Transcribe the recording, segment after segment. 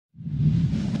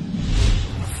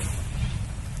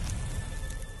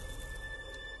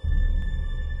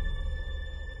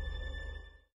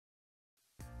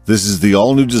This is the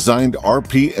all-new designed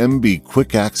RP19001F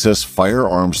quick access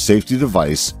firearm safety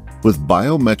device with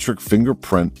biometric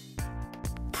fingerprint,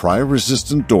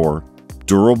 pry-resistant door,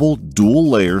 durable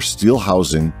dual-layer steel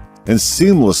housing, and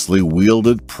seamlessly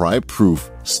wielded pry-proof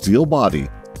steel body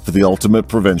for the ultimate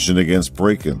prevention against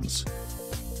break-ins.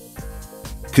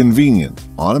 Convenient,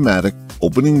 automatic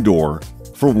opening door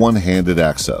for one-handed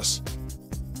access.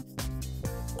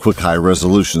 Quick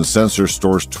high-resolution sensor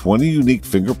stores 20 unique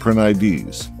fingerprint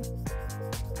IDs.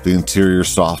 The interior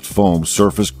soft foam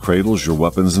surface cradles your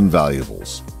weapons and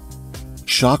valuables.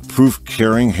 Shock-proof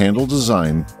carrying handle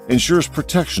design ensures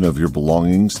protection of your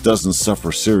belongings doesn't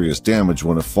suffer serious damage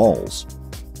when it falls.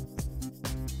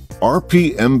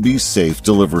 RP19001F Safe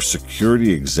delivers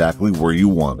security exactly where you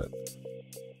want it.